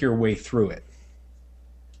think your way through it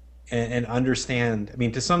and understand. I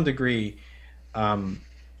mean, to some degree,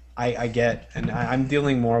 I get, and I'm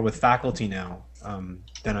dealing more with faculty now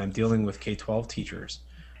than I'm dealing with K-12 teachers.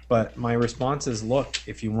 But my response is, look,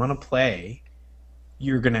 if you want to play,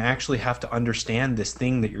 you're going to actually have to understand this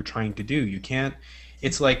thing that you're trying to do. You can't,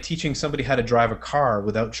 it's like teaching somebody how to drive a car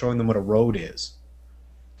without showing them what a road is.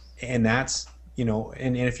 And that's, you know,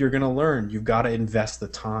 and if you're going to learn, you've got to invest the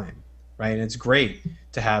time, right? And it's great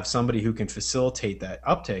to have somebody who can facilitate that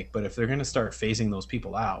uptake, but if they're going to start phasing those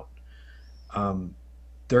people out,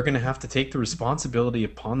 they're going to have to take the responsibility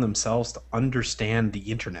upon themselves to understand the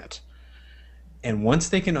internet. And once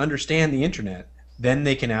they can understand the internet, then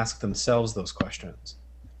they can ask themselves those questions,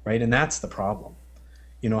 right? And that's the problem.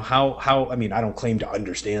 You know, how I mean, I don't claim to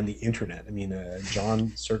understand the internet. I mean,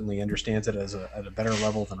 John certainly understands it at a better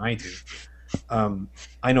level than I do.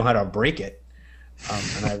 I know how to break it,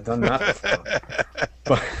 and I've done that before.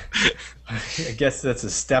 But I guess that's a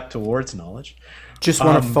step towards knowledge. Just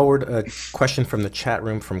want to forward a question from the chat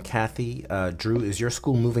room from Kathy. Drew, is your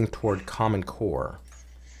school moving toward Common Core?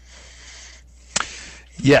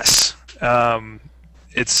 Yes.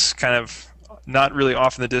 It's kind of not really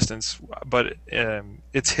off in the distance, but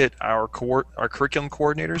it's hit our curriculum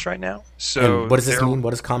coordinators right now. So and what does this mean?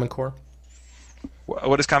 What is Common Core?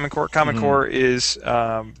 What is Common Core? Common Core is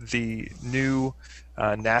the new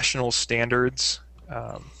national standards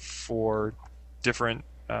for different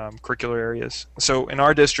curricular areas. So in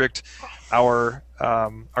our district, our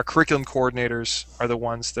curriculum coordinators are the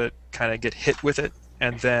ones that kind of get hit with it,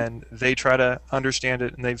 and then they try to understand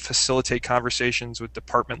it, and they facilitate conversations with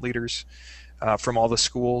department leaders from all the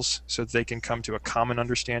schools so that they can come to a common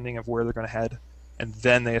understanding of where they're going to head, and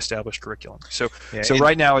then they establish curriculum. So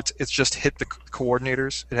right now it's just hit the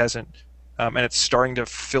coordinators. It hasn't and it's starting to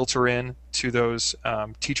filter in to those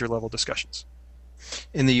teacher level discussions.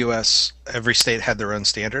 In the U.S., every state had their own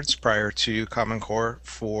standards prior to Common Core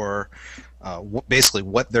for basically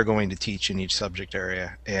what they're going to teach in each subject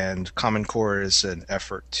area, and Common Core is an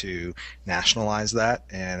effort to nationalize that,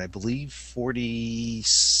 and I believe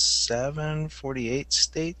 47, 48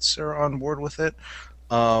 states are on board with it.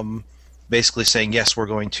 Basically saying, yes, we're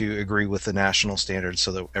going to agree with the national standards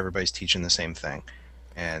so that everybody's teaching the same thing.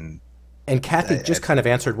 And Kathy just kind of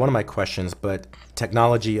answered one of my questions, but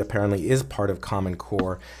technology apparently is part of Common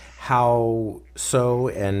Core. How so,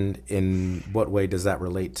 and in what way does that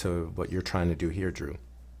relate to what you're trying to do here, Drew?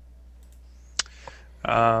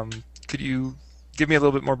 Could you give me a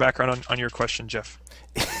little bit more background on your question, Jeff?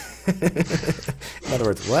 In other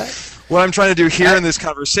words, what? What I'm trying to do here in this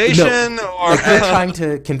conversation? No, or like you're trying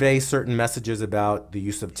to convey certain messages about the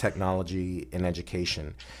use of technology in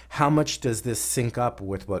education. How much does this sync up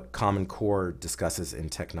with what Common Core discusses in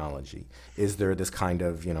technology? Is there this kind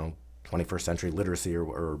of, 21st century literacy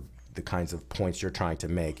or the kinds of points you're trying to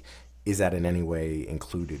make? Is that in any way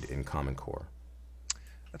included in Common Core?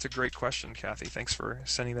 That's a great question, Kathy. Thanks for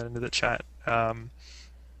sending that into the chat.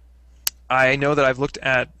 I know that I've looked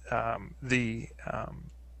at the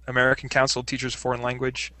American Council of Teachers of Foreign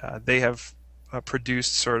Language. They have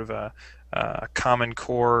produced sort of a Common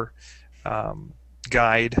Core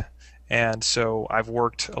guide, and so I've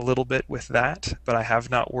worked a little bit with that, but I have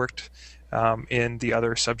not worked in the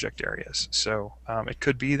other subject areas. So it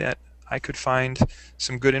could be that I could find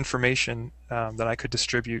some good information that I could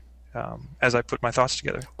distribute as I put my thoughts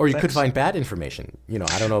together. Or you could find bad information.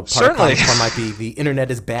 I don't know, part Certainly. of Common Core might be the internet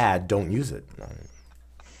is bad, don't use it.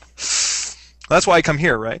 That's why I come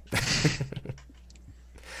here, right?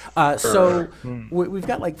 So we've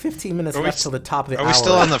got like 15 minutes left till the top of the hour. Are we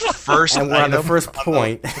still on the first and we're on the first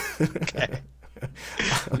point. Okay.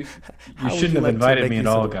 You shouldn't have invited me at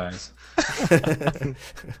all, guys. Be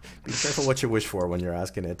careful what you wish for when you're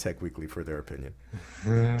asking EdTech Weekly for their opinion.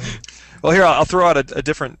 Well, here, I'll throw out a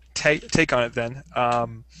different take on it then.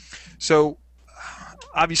 So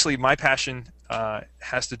obviously my passion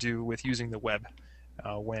has to do with using the web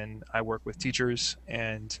when I work with teachers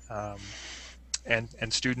and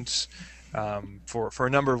students for a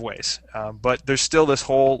number of ways. But there's still this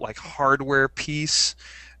whole like hardware piece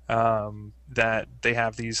that they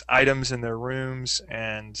have these items in their rooms,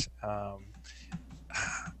 and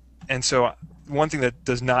so one thing that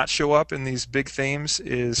does not show up in these big themes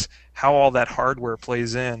is how all that hardware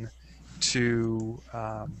plays in to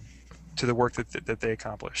the work that they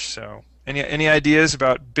accomplish. So any ideas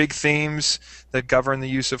about big themes that govern the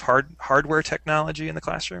use of hardware technology in the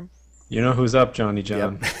classroom? You know who's up, Johnny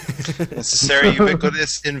John. Yep. Necessary,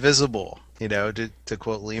 ubiquitous, invisible. To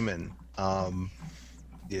quote Lehman.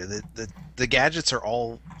 The gadgets are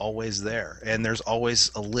always there, and there's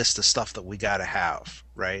always a list of stuff that we got to have,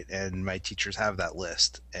 right? And my teachers have that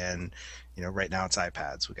list, and right now it's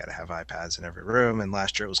iPads. We got to have iPads in every room, and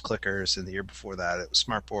last year it was clickers, and the year before that it was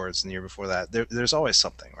smart boards, and the year before that there's always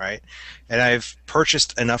something, right? And I've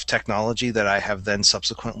purchased enough technology that I have then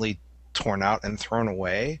subsequently torn out and thrown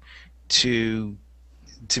away to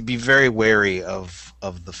be very wary of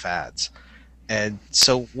the fads. And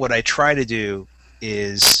so what I try to do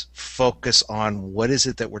is focus on what is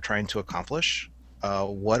it that we're trying to accomplish,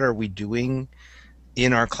 what are we doing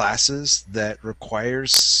in our classes that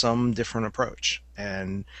requires some different approach,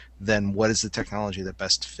 and then what is the technology that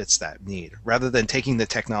best fits that need, rather than taking the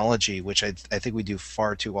technology, which I think we do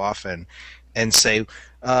far too often, and say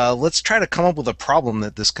let's try to come up with a problem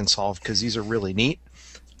that this can solve because these are really neat.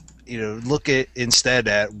 Look at instead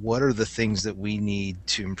at what are the things that we need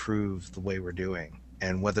to improve the way we're doing,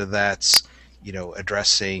 and whether that's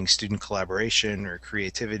addressing student collaboration or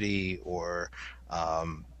creativity, or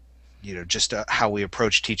just how we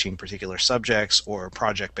approach teaching particular subjects, or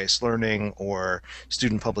project-based learning, or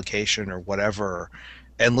student publication, or whatever,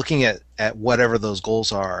 and looking at whatever those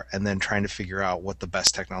goals are, and then trying to figure out what the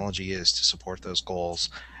best technology is to support those goals,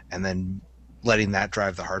 and then letting that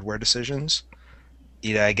drive the hardware decisions.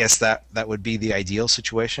 I guess that would be the ideal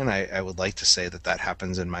situation. I would like to say that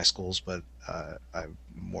happens in my schools, but I'm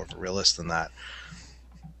more of a realist than that.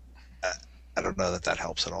 I don't know that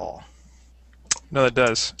helps at all. No, it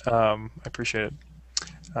does. I appreciate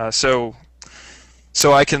it. So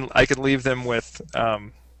I can leave them with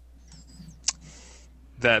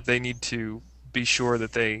that they need to be sure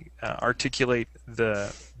that they articulate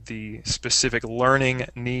the specific learning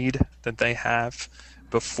need that they have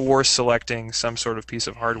before selecting some sort of piece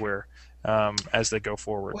of hardware as they go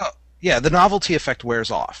forward. Well, yeah, the novelty effect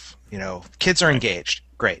wears off. Kids are engaged,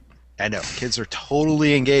 great, I know kids are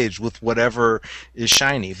totally engaged with whatever is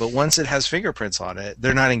shiny, but once it has fingerprints on it,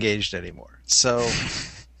 they're not engaged anymore. So,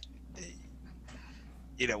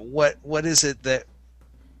 what is it that,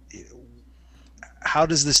 how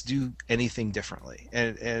does this do anything differently?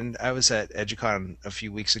 And I was at EduCon a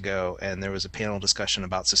few weeks ago, and there was a panel discussion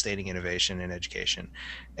about sustaining innovation in education,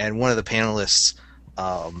 and one of the panelists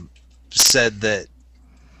said that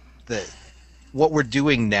what we're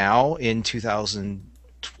doing now in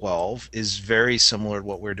 2012 is very similar to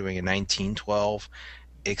what we're doing in 1912,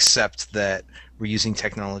 except that we're using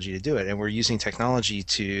technology to do it, and we're using technology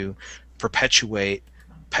to perpetuate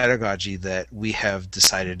pedagogy that we have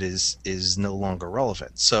decided is no longer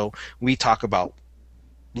relevant. So we talk about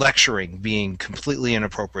lecturing being completely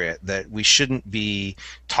inappropriate, that we shouldn't be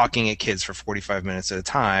talking at kids for 45 minutes at a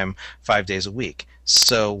time, 5 days a week.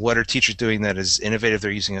 So what are teachers doing that is innovative?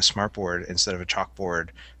 They're using a smartboard instead of a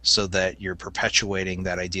chalkboard, so that you're perpetuating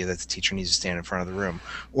that idea that the teacher needs to stand in front of the room.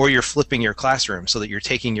 Or you're flipping your classroom so that you're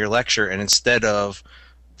taking your lecture, and instead of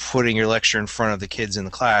putting your lecture in front of the kids in the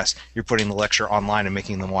class, you're putting the lecture online and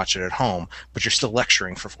making them watch it at home, but you're still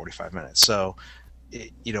lecturing for 45 minutes. So,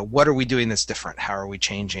 what are we doing that's different? How are we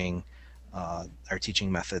changing our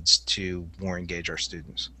teaching methods to more engage our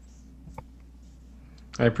students?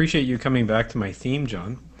 I appreciate you coming back to my theme,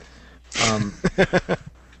 John. And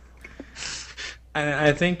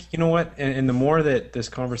I think, you know what, and the more that this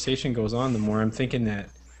conversation goes on, the more I'm thinking that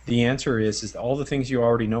the answer is all the things you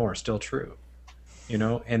already know are still true.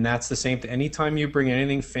 And that's the same thing. Anytime you bring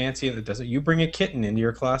anything fancy that doesn't, you bring a kitten into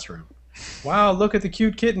your classroom. Wow, look at the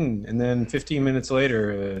cute kitten. And then 15 minutes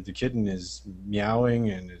later, the kitten is meowing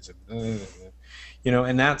and it's,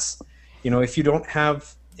 and that's, if you don't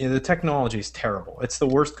have, the technology is terrible. It's the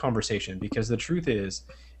worst conversation, because the truth is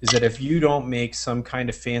that if you don't make some kind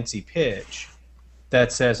of fancy pitch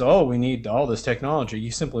that says, oh, we need all this technology,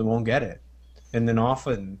 you simply won't get it. And then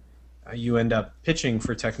often, you end up pitching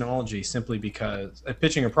for technology simply because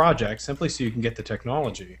pitching a project simply so you can get the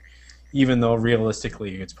technology, even though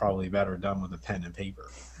realistically it's probably better done with a pen and paper.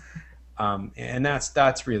 And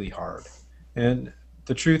that's really hard. And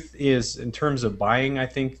the truth is, in terms of buying, I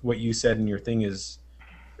think what you said in your thing it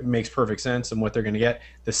makes perfect sense, and what they're going to get.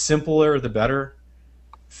 The simpler, the better.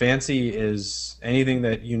 Fancy is anything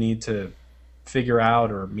that you need to figure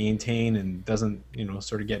out or maintain and doesn't,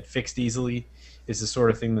 sort of get fixed easily, is the sort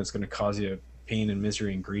of thing that's going to cause you pain and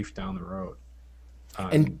misery and grief down the road.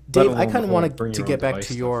 And Dave, I kind of wanted to get back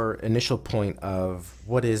to your initial point of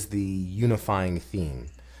what is the unifying theme.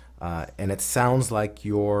 And it sounds like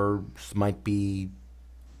yours might be,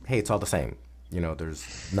 hey, it's all the same.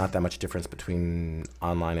 There's not that much difference between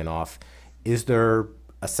online and off. Is there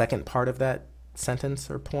a second part of that sentence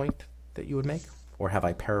or point that you would make? Or have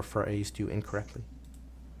I paraphrased you incorrectly?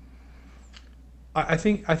 I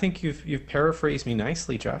think you've paraphrased me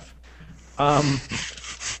nicely, Jeff.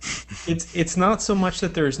 It's not so much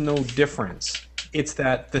that there's no difference. It's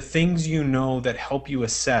that the things that help you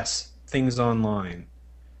assess things online,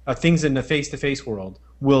 things in the face-to-face world,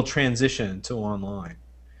 will transition to online.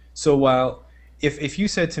 So while if you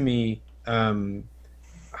said to me, I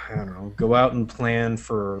don't know, go out and plan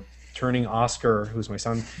for turning Oscar, who's my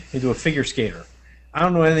son, into a figure skater. I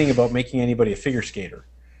don't know anything about making anybody a figure skater,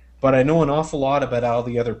 but I know an awful lot about all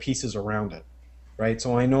the other pieces around it, right?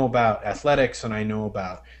 So I know about athletics, and I know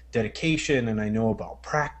about dedication, and I know about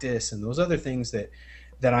practice, and those other things that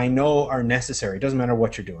I know are necessary. It doesn't matter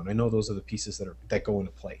what you're doing. I know those are the pieces that go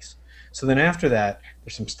into place. So then after that,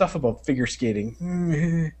 there's some stuff about figure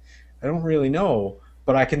skating. I don't really know,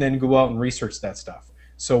 but I can then go out and research that stuff.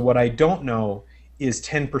 So what I don't know is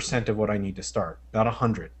 10% of what I need to start, not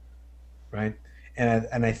 100, right?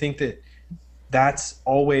 And I think that's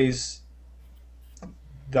always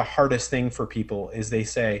the hardest thing for people, is they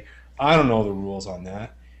say, I don't know the rules on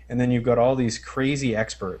that. And then you've got all these crazy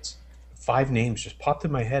experts, 5 names just popped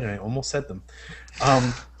in my head and I almost said them,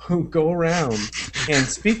 who go around and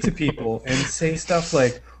speak to people and say stuff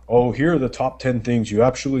like, oh, here are the top 10 things you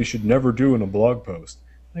absolutely should never do in a blog post.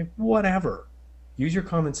 Like, whatever. Use your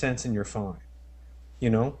common sense and you're fine. We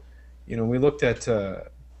looked at,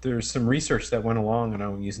 there's some research that went along, and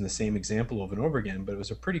I'm using the same example over and over again, but it was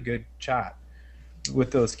a pretty good chat with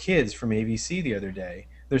those kids from ABC the other day.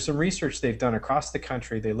 There's some research they've done across the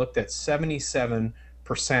country. They looked at 77%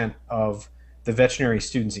 of the veterinary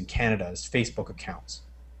students in Canada's Facebook accounts.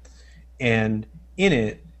 And in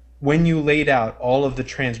it, when you laid out all of the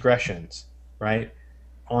transgressions, right,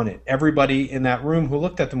 on it, everybody in that room who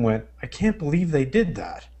looked at them went, I can't believe they did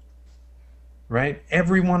that, right?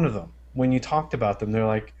 Every one of them. When you talked about them, they're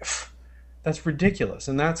like, that's ridiculous.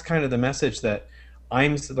 And that's kind of the message that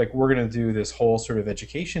like, we're going to do this whole sort of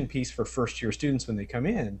education piece for first year students when they come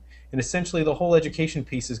in, and essentially the whole education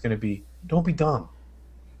piece is going to be, don't be dumb,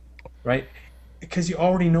 right? Because you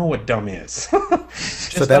already know what dumb is.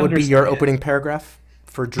 So that would be your opening paragraph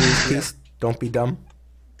for Drew's piece. Don't be dumb.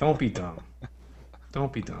 Don't be dumb.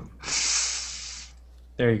 Don't be dumb.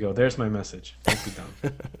 There you go. There's my message. Don't be dumb.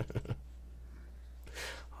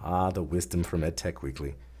 Ah, the wisdom from EdTech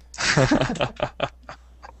Weekly.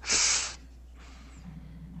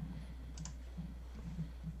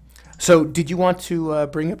 So, did you want to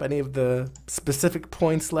bring up any of the specific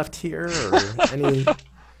points left here, or any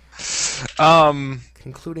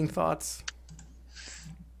concluding thoughts?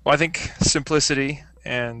 Well, I think simplicity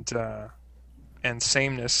and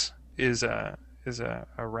sameness is a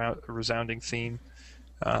resounding theme.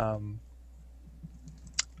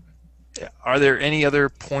 Are there any other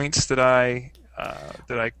points that I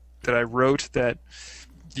wrote that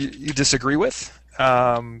you disagree with,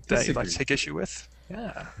 that you'd like to take issue with?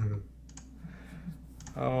 Yeah.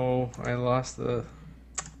 Oh, I lost the.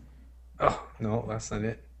 Oh no, that's not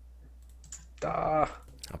it. I'll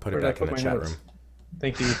put it back in the chat room.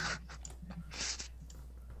 Thank you.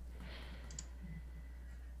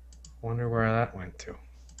 Wonder where that went to.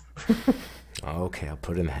 Okay, I'll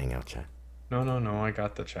put it in the Hangout chat. No, I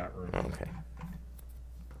got the chat room. Okay.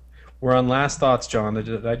 We're on last thoughts, John.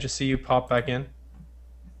 Did I just see you pop back in?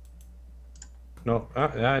 No,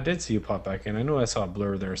 yeah, I did see you pop back in. I know I saw a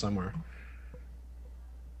blur there somewhere.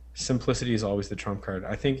 Simplicity is always the trump card.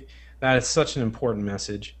 I think that is such an important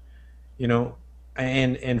message, you know,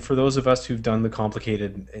 and for those of us who've done the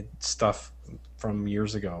complicated stuff from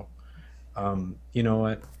years ago, you know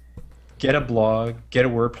what? Get a blog, get a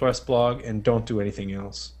WordPress blog, and don't do anything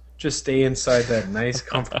else. Just stay inside that nice,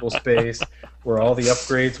 comfortable space where all the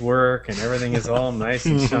upgrades work and everything is all nice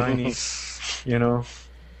and shiny, you know.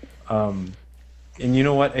 And you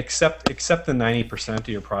know what? Accept the 90% of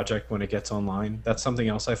your project when it gets online. That's something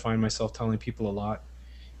else I find myself telling people a lot,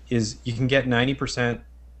 is you can get 90%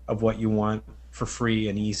 of what you want for free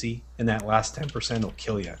and easy, and that last 10% will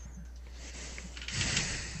kill you.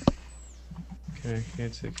 Okay,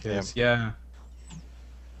 it's a kiss. Yeah.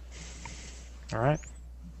 All right.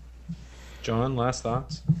 John, last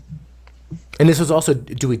thoughts? And this was also,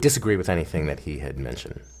 do we disagree with anything that he had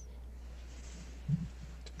mentioned? It's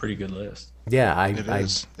a pretty good list. Yeah, It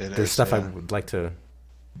there's is, stuff I yeah. would like to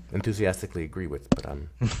enthusiastically agree with, but I'm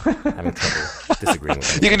having trouble disagreeing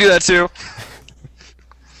with it. You can do that too.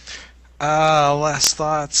 Last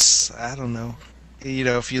thoughts. I don't know. You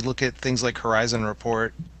know, if you look at things like Horizon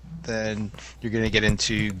Report, then you're going to get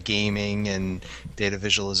into gaming and data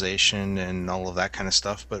visualization and all of that kind of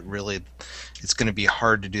stuff. But really, it's going to be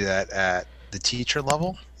hard to do that at the teacher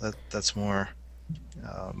level. That's more,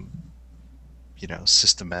 you know,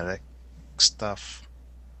 systematic stuff.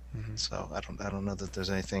 Mm-hmm. So I don't know that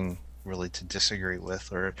there's anything really to disagree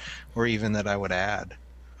with, or even that I would add.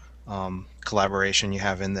 Collaboration you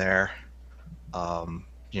have in there.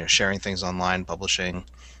 You know, sharing things online, publishing,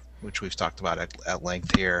 which we've talked about at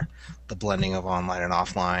length here, the blending of online and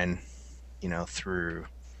offline, you know, through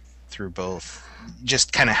both,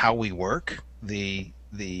 just kind of how we work, the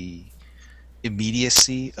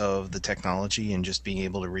immediacy of the technology and just being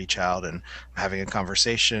able to reach out and having a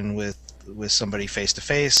conversation with somebody face to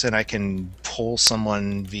face, and I can pull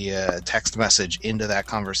someone via text message into that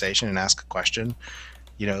conversation and ask a question,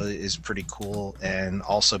 you know, is pretty cool, and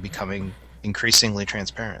also becoming increasingly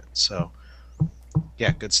transparent. So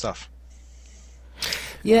yeah, good stuff.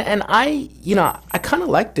 Yeah, and I kind of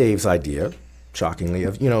like Dave's idea, shockingly,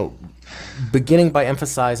 of, you know, beginning by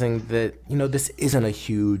emphasizing that, you know, this isn't a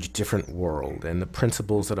huge different world, and the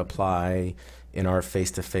principles that apply in our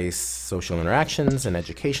face-to-face social interactions and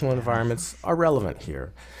educational environments are relevant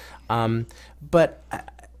here. But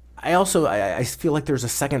I also feel like there's a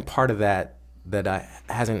second part of that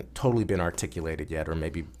hasn't totally been articulated yet, or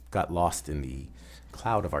maybe got lost in the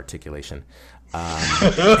cloud of articulation.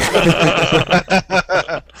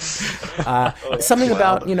 Something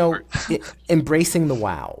about, you know, embracing the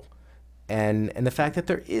wow, and the fact that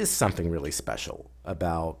there is something really special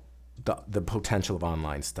about the potential of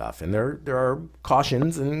online stuff, and there are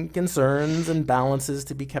cautions and concerns and balances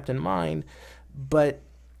to be kept in mind, but,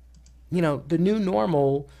 you know, the new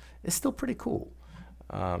normal is still pretty cool.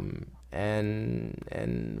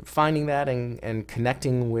 And finding that and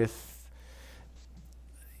connecting with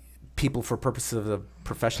people for purposes of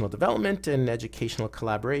professional development and educational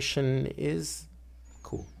collaboration is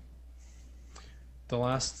cool. The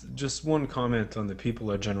last, just one comment on the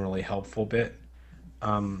people are generally helpful bit.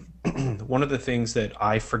 One of the things that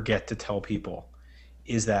I forget to tell people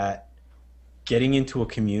is that getting into a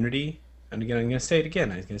community And again, I'm going to say it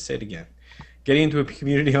again. I'm going to say it again. Getting into a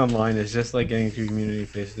community online is just like getting into a community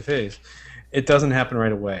face to face. It doesn't happen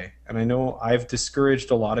right away. And I know I've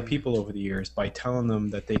discouraged a lot of people over the years by telling them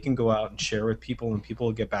that they can go out and share with people and people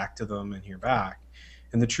will get back to them and hear back.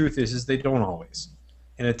 And the truth is they don't always.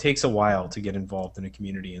 And it takes a while to get involved in a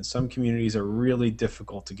community. And some communities are really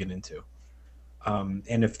difficult to get into.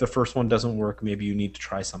 And if the first one doesn't work, maybe you need to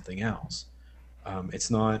try something else.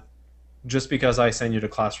 It's not just because I send you to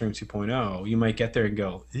Classroom 2.0, you might get there and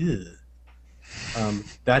go, ew.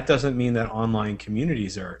 That doesn't mean that online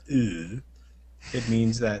communities are ew. It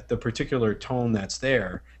means that the particular tone that's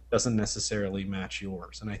there doesn't necessarily match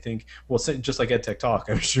yours. And I think, well, just like EdTech Talk,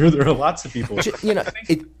 I'm sure there are lots of people. You know, I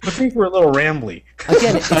think we're a little rambly.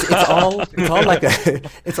 Again,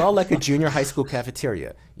 it's all like a junior high school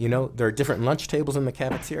cafeteria. You know, there are different lunch tables in the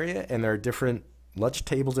cafeteria, and there are different lunch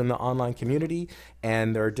tables in the online community,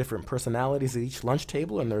 and there are different personalities at each lunch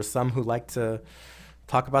table, and there's some who like to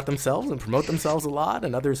talk about themselves and promote themselves a lot,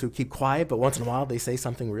 and others who keep quiet, but once in a while they say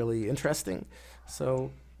something really interesting.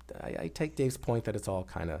 So I take Dave's point that it's all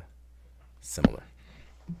kind of similar.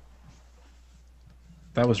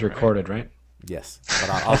 That was recorded, right? Yes, but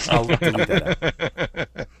I'll delete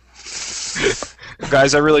that out.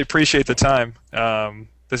 Guys, I really appreciate the time.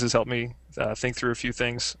 This has helped me think through a few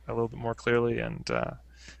things a little bit more clearly, and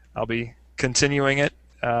I'll be continuing it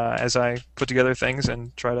as I put together things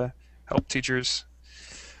and try to help teachers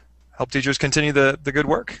continue the good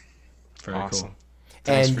work. Very awesome. cool.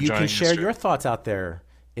 And you can share your thoughts out there,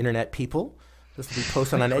 Internet people. This will be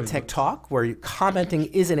posted on EdTech Talk, where commenting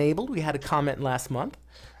is enabled. We had a comment last month.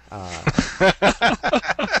 You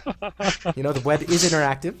know, the web is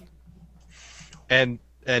interactive. And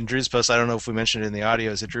Drew's post, I don't know if we mentioned it in the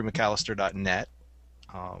audio, is at drewmcallister.net,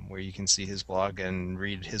 where you can see his blog and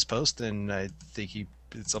read his post. And I think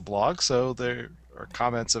it's a blog, so there are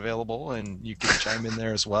comments available, and you can chime in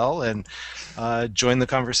there as well and join the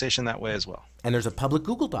conversation that way as well. And there's a public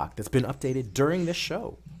Google Doc that's been updated during this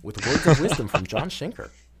show with words of wisdom from John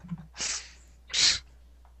Schinker.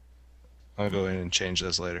 I'll go in and change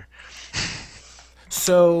those later.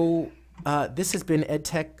 So this has been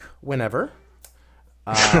EdTech Whenever.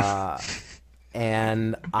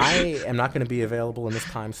 And I am not going to be available in this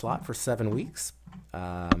time slot for 7 weeks.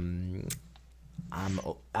 The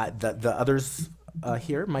others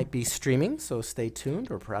here might be streaming, so stay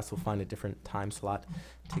tuned, or perhaps we'll find a different time slot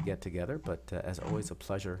to get together. But as always, a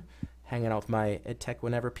pleasure hanging out with my EdTech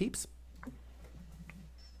Whenever peeps.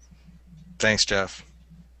 Thanks, Jeff.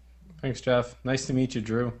 Thanks, Jeff. Nice to meet you,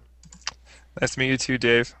 Drew. Nice to meet you too,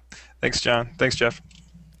 Dave. Thanks, John. Thanks, Jeff.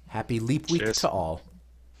 Happy Leap Week Cheers. to all.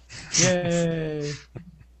 Yay!